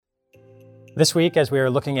This week, as we are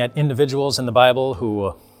looking at individuals in the Bible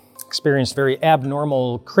who experienced very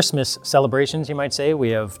abnormal Christmas celebrations, you might say, we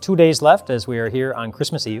have 2 days left as we are here on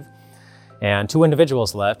Christmas Eve, and 2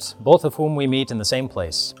 individuals left, both of whom we meet in the same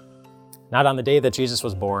place. Not on the day that Jesus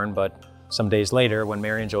was born, but some days later when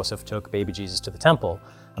Mary and Joseph took baby Jesus to the temple,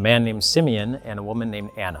 a man named Simeon and a woman named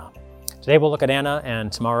Anna. Today we'll look at Anna,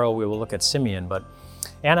 and tomorrow we will look at Simeon. But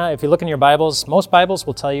Anna, if you look in your Bibles, most Bibles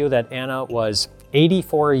will tell you that Anna was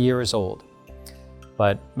 84 years old.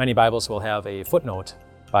 But many Bibles will have a footnote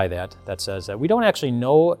by that says that we don't actually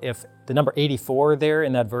know if the number 84 there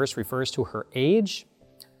in that verse refers to her age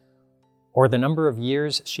or the number of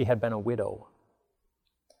years she had been a widow.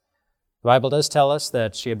 The Bible does tell us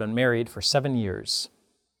that she had been married for 7 years,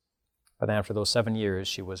 but then after those 7 years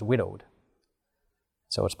she was widowed.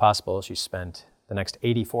 So it's possible she spent the next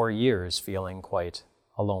 84 years feeling quite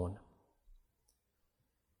alone.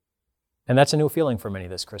 And that's a new feeling for many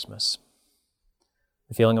this Christmas.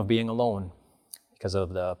 The feeling of being alone because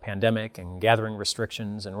of the pandemic and gathering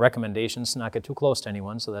restrictions and recommendations to not get too close to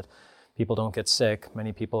anyone so that people don't get sick.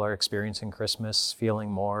 Many people are experiencing Christmas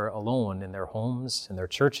feeling more alone in their homes, in their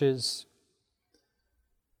churches,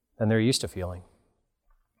 than they're used to feeling.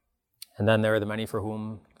 And then there are the many for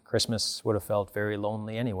whom Christmas would have felt very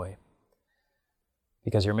lonely anyway,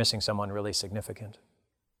 because you're missing someone really significant.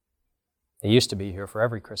 They used to be here for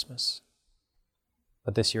every Christmas,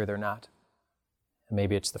 but this year they're not. And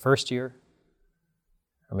maybe it's the first year,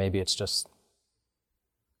 or maybe it's just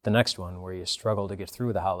the next one where you struggle to get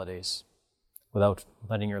through the holidays without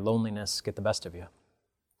letting your loneliness get the best of you.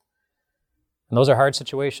 And those are hard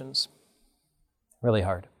situations, really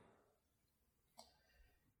hard.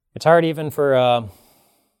 It's hard even for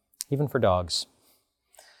dogs.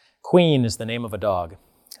 Queen is the name of a dog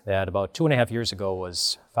that about 2.5 years ago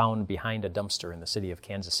was found behind a dumpster in the city of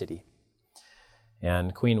Kansas City.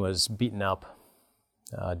 And Queen was beaten up,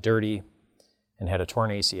 dirty, and had a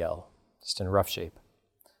torn ACL, just in rough shape.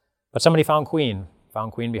 But somebody found Queen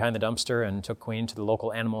behind the dumpster and took Queen to the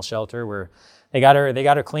local animal shelter where they got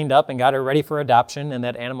her cleaned up and got her ready for adoption. And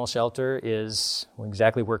that animal shelter is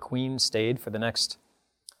exactly where Queen stayed for the next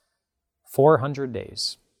 400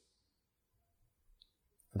 days.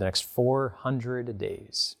 For the next 400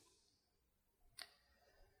 days.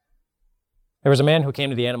 There was a man who came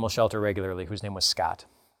to the animal shelter regularly whose name was Scott.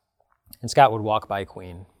 And Scott would walk by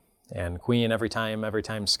Queen. And Queen, every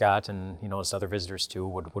time Scott, and he noticed other visitors too,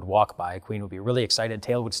 would walk by, Queen would be really excited,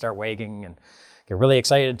 tail would start wagging, and get really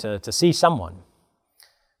excited to see someone.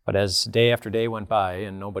 But as day after day went by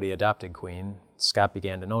and nobody adopted Queen, Scott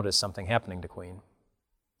began to notice something happening to Queen.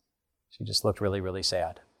 She just looked really, really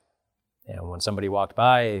sad. And when somebody walked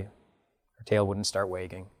by, her tail wouldn't start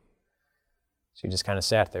wagging. She just kind of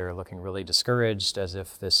sat there looking really discouraged, as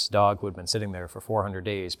if this dog who had been sitting there for 400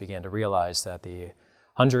 days began to realize that the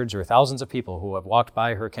hundreds or thousands of people who have walked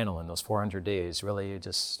by her kennel in those 400 days really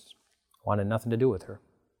just wanted nothing to do with her.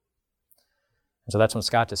 And so that's when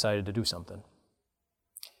Scott decided to do something.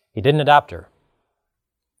 He didn't adopt her.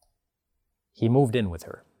 He moved in with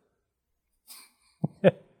her.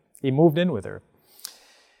 He moved in with her.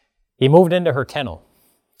 He moved into her kennel.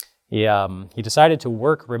 He decided to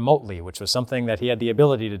work remotely, which was something that he had the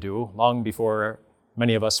ability to do long before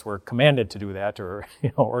many of us were commanded to do that or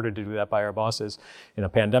ordered to do that by our bosses in a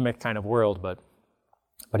pandemic kind of world. But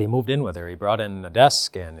he moved in with her. He brought in a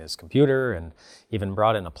desk and his computer and even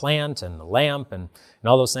brought in a plant and a lamp and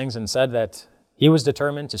all those things and said that he was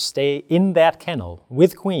determined to stay in that kennel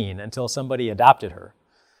with Queen until somebody adopted her.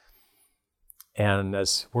 And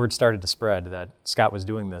as word started to spread that Scott was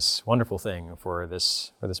doing this wonderful thing for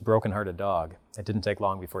this broken-hearted dog, it didn't take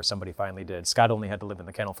long before somebody finally did. Scott only had to live in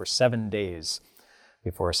the kennel for 7 days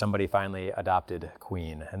before somebody finally adopted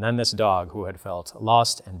Queen. And then this dog, who had felt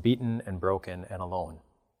lost and beaten and broken and alone,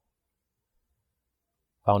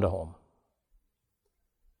 found a home.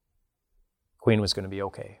 Queen was going to be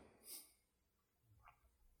okay.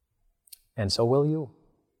 And so will you.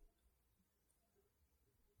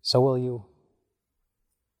 So will you.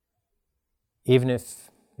 Even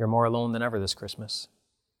if you're more alone than ever this Christmas.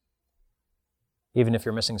 Even if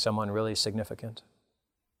you're missing someone really significant.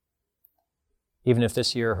 Even if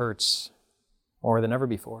this year hurts more than ever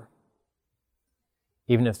before.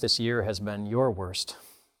 Even if this year has been your worst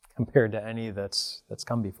compared to any that's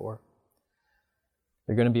come before.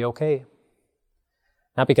 You're going to be okay.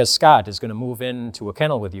 Not because Scott is going to move into a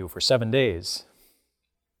kennel with you for 7 days,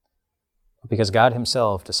 but because God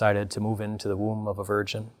himself decided to move into the womb of a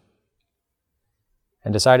virgin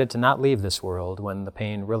and decided to not leave this world when the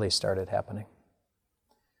pain really started happening.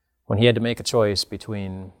 When he had to make a choice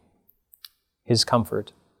between his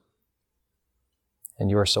comfort and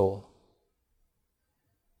your soul.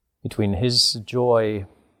 between his joy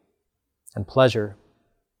and pleasure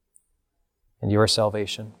and your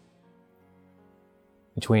salvation,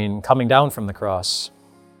 between coming down from the cross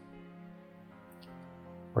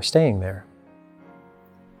or staying there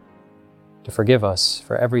to forgive us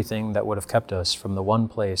for everything that would have kept us from the one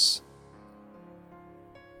place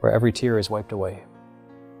where every tear is wiped away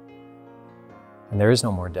and there is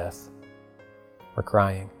no more death or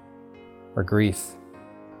crying or grief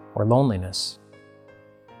or loneliness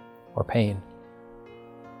or pain.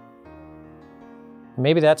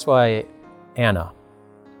 Maybe that's why Anna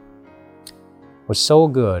was so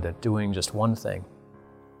good at doing just one thing.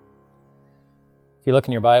 If you look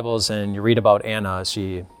in your Bibles and you read about Anna,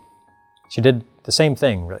 she did the same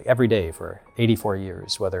thing really every day for 84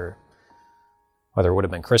 years, whether it would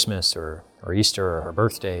have been Christmas or Easter or her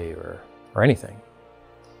birthday or anything.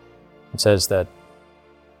 It says that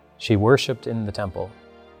she worshiped in the temple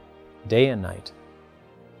day and night,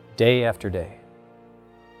 day after day,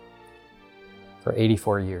 for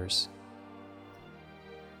 84 years.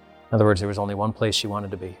 In other words, there was only one place she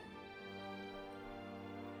wanted to be.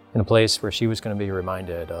 In a place where she was going to be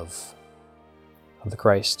reminded of the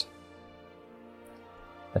Christ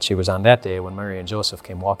that she was on that day when Mary and Joseph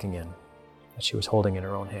came walking in, that she was holding in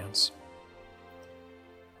her own hands.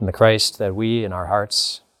 And the Christ that we in our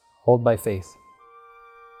hearts hold by faith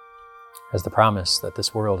as the promise that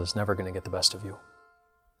this world is never going to get the best of you,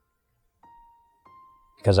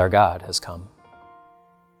 because our God has come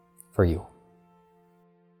for you.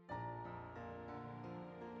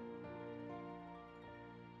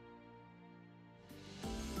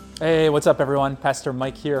 Hey, what's up, everyone? Pastor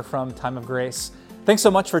Mike here from Time of Grace. Thanks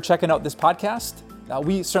so much for checking out this podcast.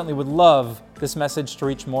 We certainly would love this message to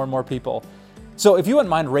reach more and more people. So if you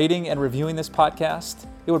wouldn't mind rating and reviewing this podcast,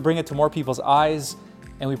 it would bring it to more people's eyes,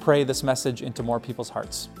 and we pray this message into more people's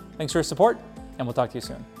hearts. Thanks for your support, and we'll talk to you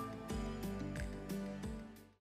soon.